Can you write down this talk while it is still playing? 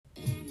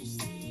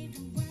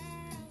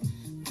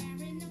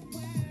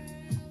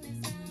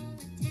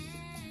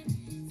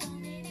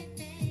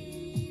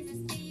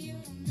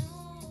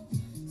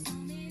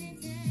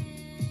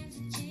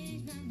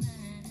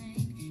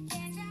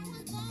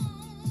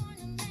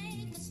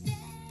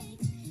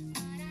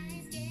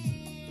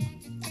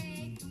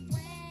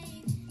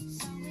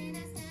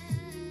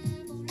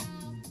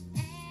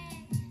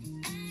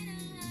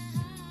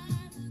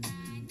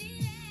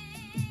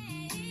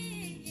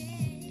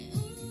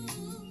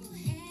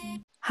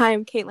Hi,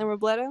 I'm Caitlin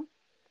Robledo.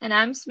 And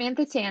I'm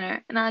Samantha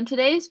Tanner, and on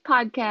today's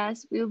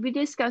podcast, we will be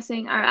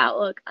discussing our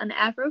outlook on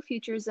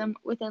Afrofuturism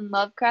within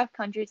Lovecraft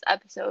Country's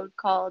episode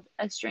called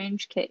A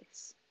Strange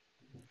Case.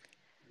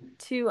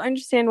 To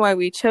understand why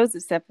we chose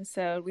this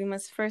episode, we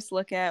must first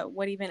look at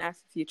what even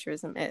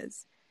Afrofuturism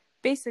is.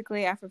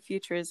 Basically,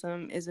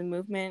 Afrofuturism is a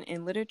movement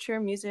in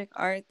literature, music,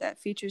 art that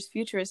features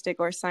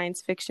futuristic or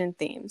science fiction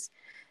themes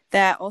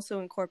that also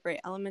incorporate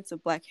elements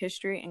of Black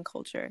history and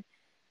culture.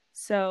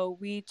 So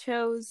we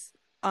chose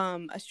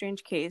A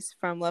Strange Case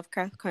from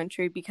Lovecraft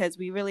Country because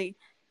we really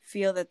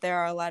feel that there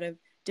are a lot of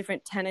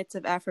different tenets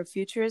of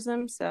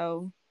Afrofuturism.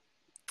 So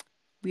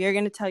we are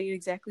going to tell you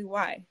exactly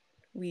why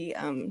we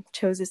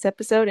chose this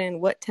episode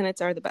and what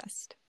tenets are the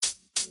best.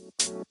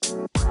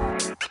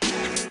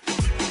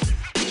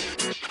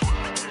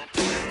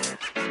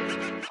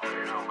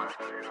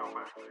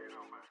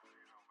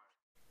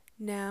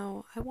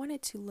 Now, I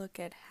wanted to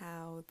look at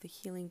how the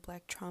healing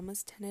Black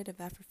traumas tenet of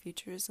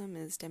Afrofuturism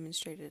is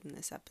demonstrated in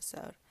this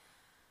episode.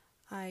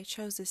 I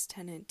chose this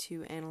tenet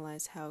to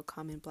analyze how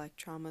common Black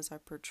traumas are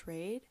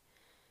portrayed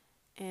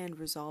and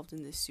resolved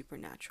in this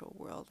supernatural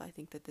world. I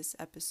think that this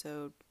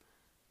episode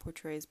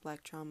portrays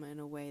Black trauma in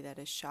a way that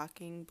is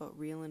shocking but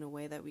real, in a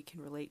way that we can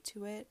relate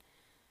to it,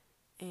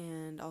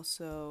 and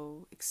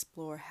also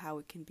explore how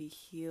it can be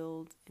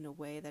healed in a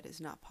way that is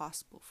not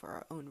possible for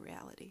our own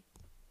reality.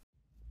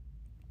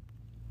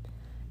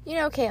 You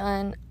know,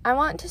 Caitlin, I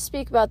want to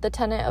speak about the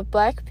tenet of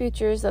Black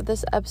futures that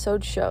this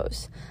episode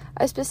shows.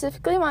 I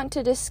specifically want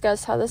to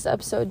discuss how this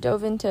episode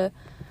dove into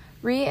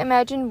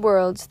reimagined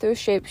worlds through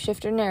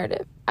shapeshifter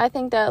narrative. I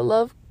think that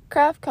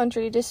Lovecraft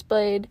Country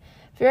displayed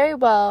very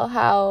well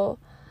how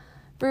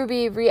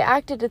Ruby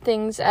reacted to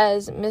things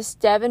as Miss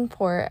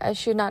Davenport, as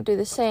she would not do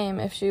the same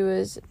if she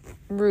was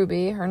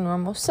Ruby, her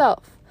normal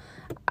self.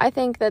 I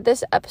think that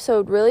this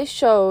episode really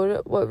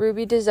showed what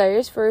Ruby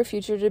desires for her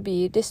future to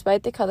be,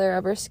 despite the color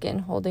of her skin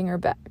holding her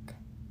back.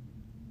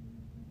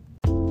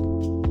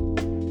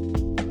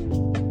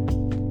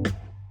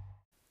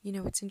 You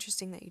know, it's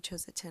interesting that you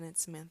chose a tenant,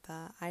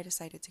 Samantha. I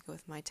decided to go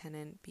with my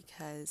tenant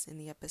because in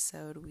the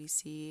episode we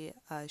see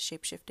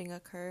shape-shifting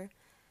occur,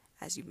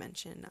 as you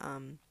mentioned.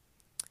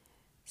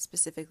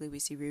 Specifically, we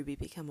see Ruby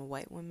become a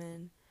white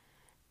woman,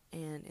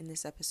 and in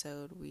this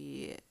episode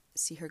we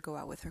see her go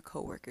out with her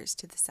co-workers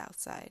to the south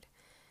side,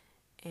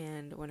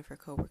 and one of her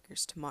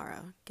co-workers,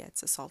 Tamara,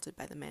 gets assaulted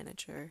by the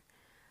manager.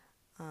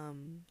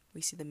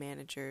 We see the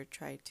manager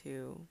try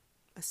to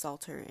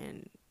assault her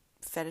and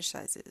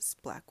fetishizes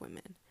Black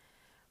women,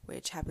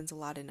 which happens a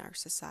lot in our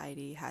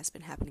society, has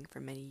been happening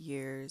for many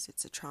years.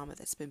 It's a trauma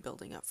that's been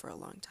building up for a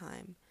long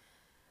time.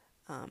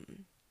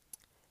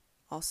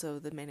 Also,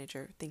 the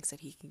manager thinks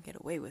that he can get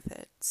away with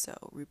it, so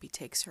Ruby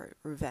takes her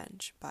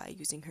revenge by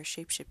using her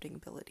shape-shifting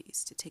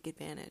abilities to take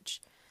advantage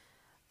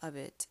of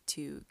it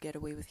to get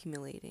away with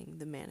humiliating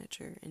the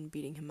manager and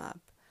beating him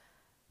up.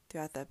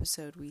 Throughout the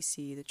episode, we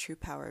see the true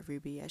power of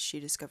Ruby as she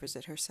discovers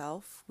it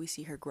herself. We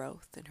see her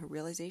growth and her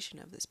realization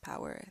of this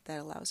power that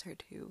allows her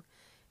to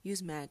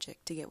use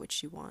magic to get what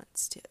she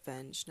wants, to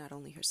avenge not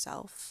only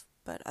herself,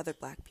 but other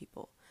Black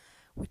people,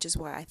 which is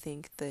why I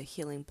think the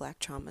healing Black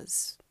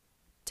traumas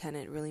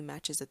tenet really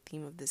matches the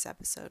theme of this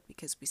episode,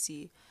 because we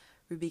see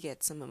Ruby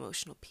get some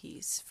emotional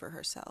peace for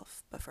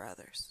herself, but for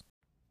others.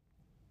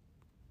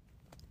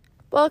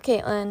 Well,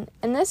 Caitlin,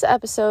 in this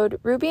episode,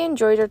 Ruby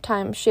enjoyed her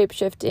time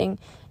shape-shifting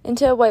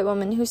into a white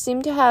woman who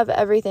seemed to have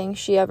everything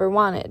she ever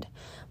wanted.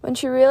 When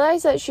she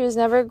realized that she was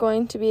never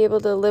going to be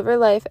able to live her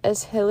life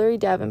as Hilary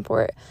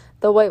Davenport,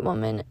 the white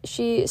woman,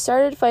 she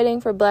started fighting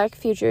for Black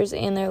futures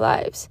and their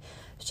lives.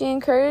 She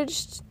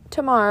encouraged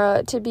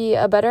Tamara to be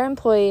a better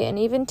employee and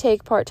even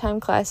take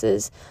part-time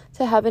classes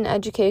to have an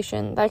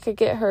education that could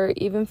get her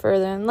even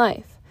further in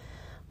life.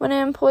 When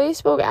an employee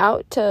spoke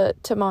out to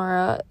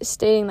Tamara,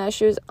 stating that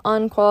she was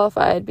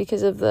unqualified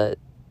because of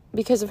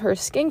her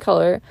skin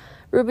color,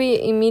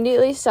 Ruby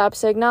immediately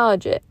stops to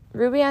acknowledge it.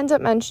 Ruby ends up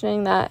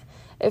mentioning that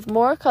if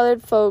more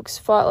colored folks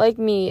fought like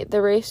me,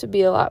 the race would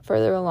be a lot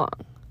further along.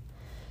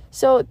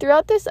 So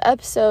throughout this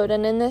episode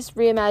and in this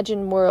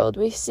reimagined world,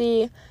 we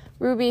see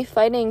Ruby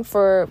fighting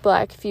for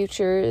Black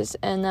futures,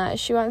 and that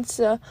she wants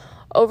to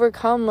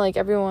overcome like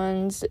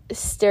everyone's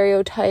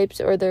stereotypes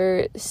or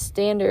their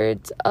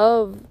standards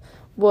of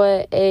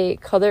what a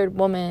colored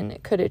woman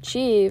could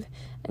achieve,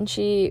 and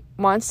she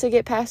wants to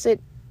get past it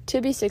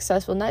to be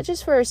successful, not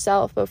just for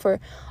herself but for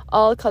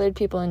all colored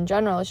people in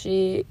general.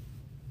 She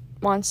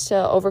wants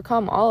to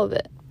overcome all of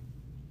it.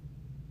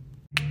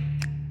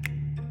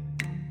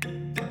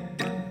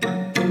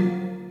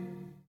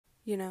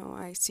 You know,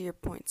 I see your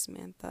point,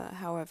 Samantha.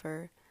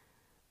 However,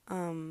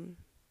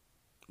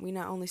 we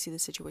not only see the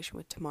situation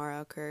with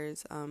Tamara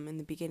occurs. In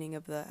the beginning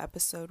of the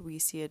episode, we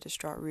see a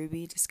distraught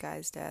Ruby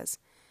disguised as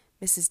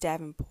Mrs.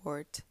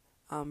 Davenport,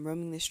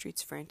 roaming the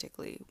streets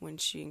frantically when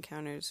she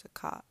encounters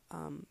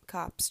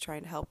cops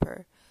trying to help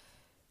her.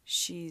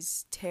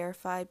 She's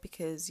terrified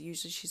because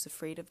usually she's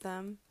afraid of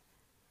them,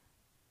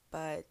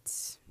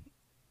 but,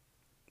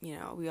 you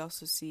know, we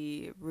also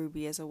see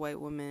Ruby as a white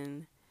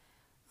woman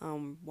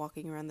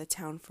walking around the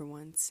town for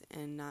once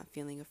and not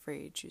feeling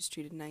afraid. She was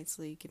treated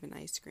nicely, given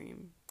ice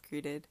cream,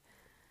 greeted.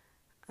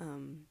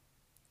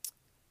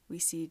 We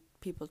see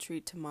people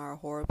treat Tamara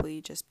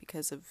horribly just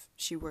because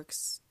she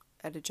works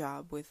at a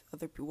job with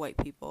other white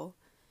people.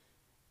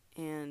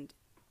 And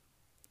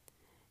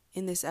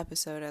in this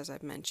episode, as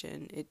I've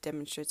mentioned, it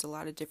demonstrates a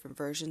lot of different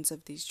versions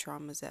of these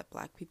traumas that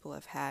Black people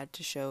have had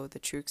to show the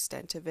true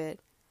extent of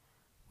it.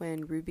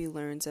 When Ruby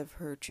learns of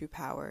her true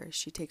power,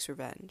 she takes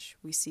revenge.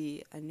 We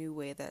see a new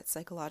way that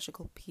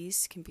psychological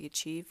peace can be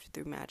achieved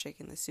through magic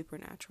and the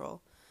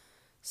supernatural.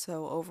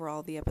 So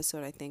overall, the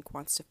episode, I think,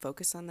 wants to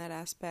focus on that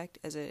aspect,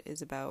 as it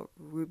is about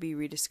Ruby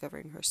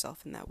rediscovering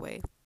herself in that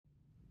way.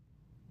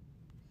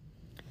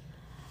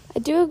 I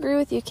do agree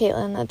with you,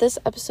 Caitlin, that this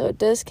episode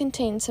does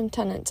contain some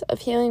tenets of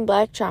healing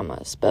Black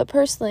traumas, but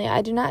personally,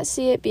 I do not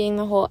see it being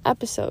the whole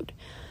episode.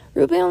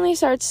 Ruby only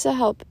starts to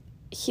help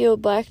heal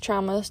Black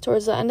traumas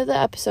towards the end of the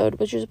episode,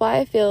 which is why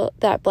I feel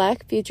that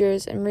Black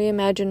Futures and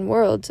Reimagined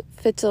Worlds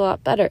fits a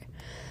lot better.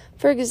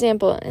 For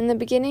example, in the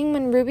beginning,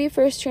 when Ruby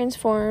first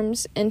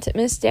transforms into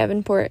Miss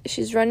Davenport,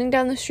 she's running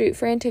down the street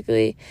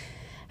frantically.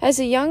 As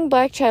a young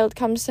Black child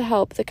comes to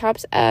help, the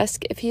cops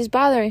ask if he's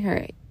bothering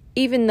her,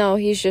 even though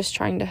he's just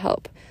trying to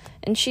help.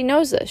 And she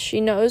knows this.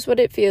 She knows what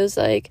it feels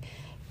like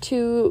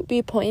to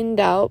be pointed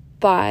out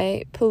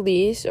by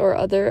police or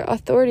other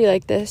authority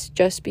like this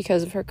just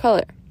because of her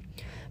color.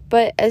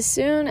 But as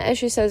soon as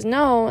she says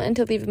no and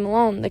to leave him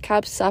alone, the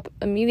cops stop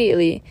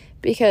immediately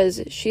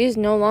because she is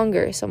no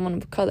longer someone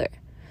of color.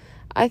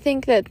 I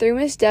think that through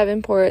Miss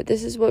Davenport,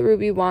 this is what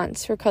Ruby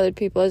wants for colored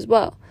people as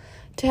well,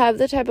 to have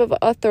the type of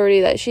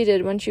authority that she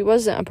did when she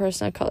wasn't a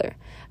person of color.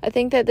 I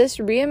think that this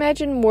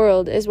reimagined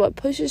world is what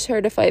pushes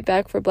her to fight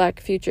back for Black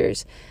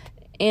futures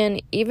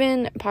and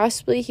even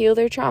possibly heal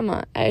their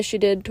trauma, as she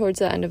did towards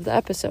the end of the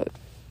episode.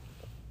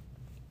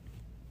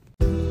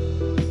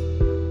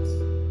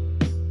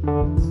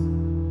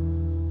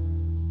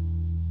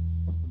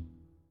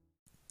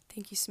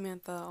 Thank you,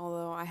 Samantha.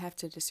 Although I have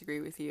to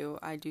disagree with you,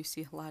 I do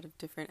see a lot of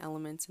different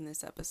elements in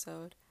this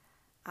episode.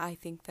 I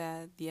think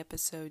that the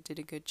episode did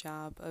a good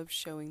job of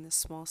showing the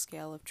small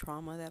scale of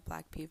trauma that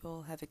Black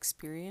people have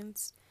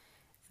experienced,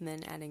 and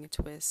then adding a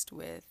twist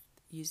with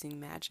using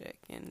magic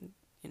and,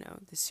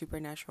 the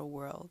supernatural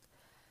world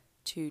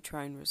to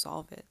try and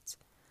resolve it.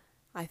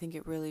 I think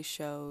it really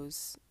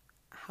shows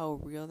how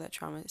real that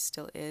trauma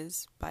still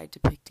is by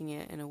depicting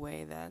it in a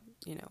way that,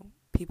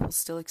 people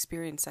still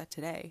experience that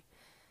today.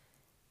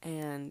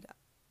 And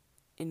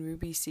in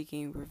Ruby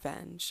seeking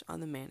revenge on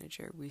the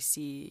manager, we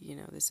see,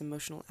 this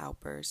emotional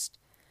outburst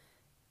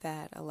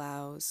that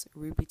allows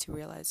Ruby to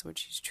realize what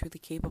she's truly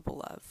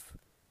capable of.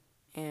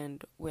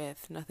 And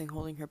with nothing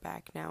holding her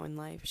back now in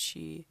life,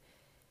 she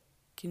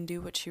can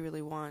do what she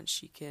really wants.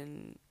 She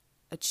can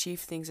achieve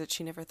things that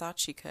she never thought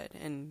she could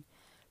and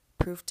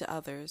prove to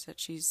others that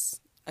she's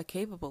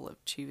capable of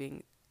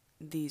achieving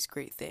these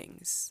great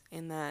things,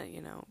 and that,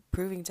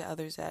 proving to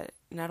others that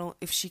not only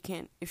if she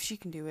can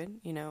do it,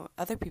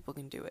 other people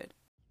can do it.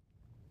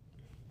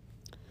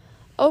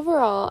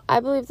 Overall, I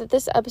believe that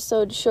this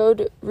episode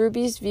showed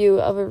Ruby's view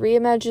of a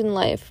reimagined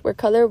life where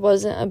color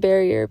wasn't a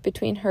barrier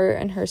between her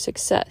and her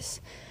success.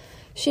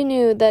 She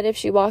knew that if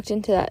she walked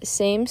into that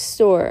same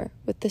store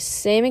with the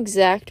same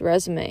exact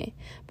resume,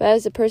 but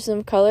as a person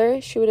of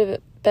color, she would have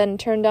been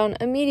turned down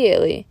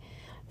immediately.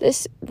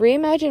 This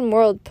reimagined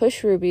world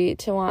pushed Ruby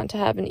to want to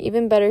have an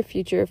even better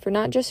future for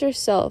not just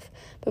herself,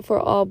 but for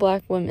all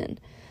Black women.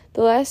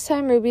 The last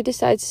time Ruby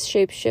decides to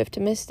shapeshift to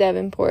Miss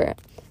Davenport,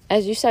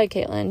 as you said,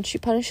 Caitlin, she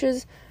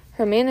punishes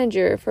her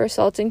manager for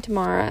assaulting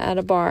Tamara at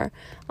a bar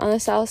on the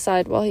South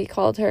Side while he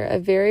called her a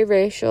very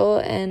racial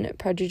and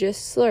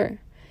prejudiced slur.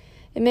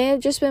 It may have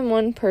just been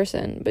one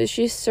person, but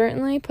she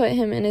certainly put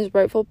him in his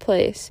rightful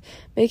place,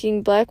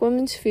 making Black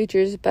women's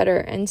futures better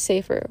and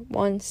safer,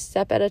 one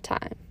step at a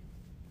time.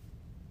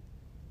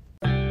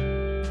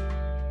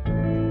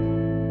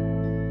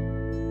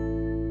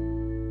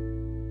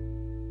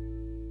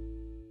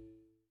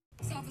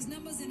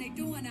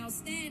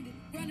 Outstanding,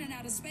 running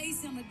out of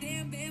space on a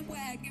damn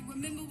bandwagon.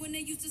 Remember when they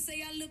used to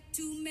say I look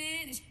too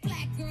mannish?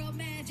 Black girl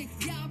magic,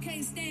 y'all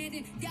can't stand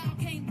it, y'all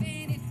can't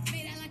ban it.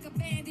 Made out like a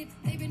bandit,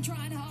 they've been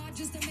trying hard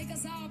just to make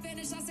us all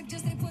vanish. I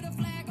suggest they put a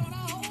flag on a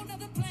whole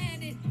nother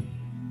planet.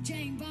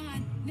 Jane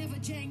Bond, never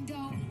Jane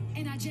Doe,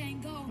 and I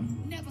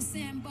Django, never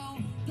Sambo.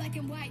 Black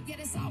and white, yeah,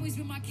 that's always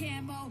been my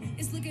camo.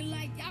 It's looking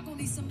like y'all gon'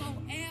 need some more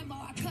ammo.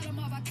 I cut 'em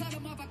off, I cut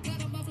 'em off, I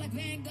cut 'em off like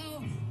Van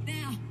Gogh.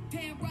 Now,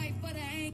 pan right for the aim.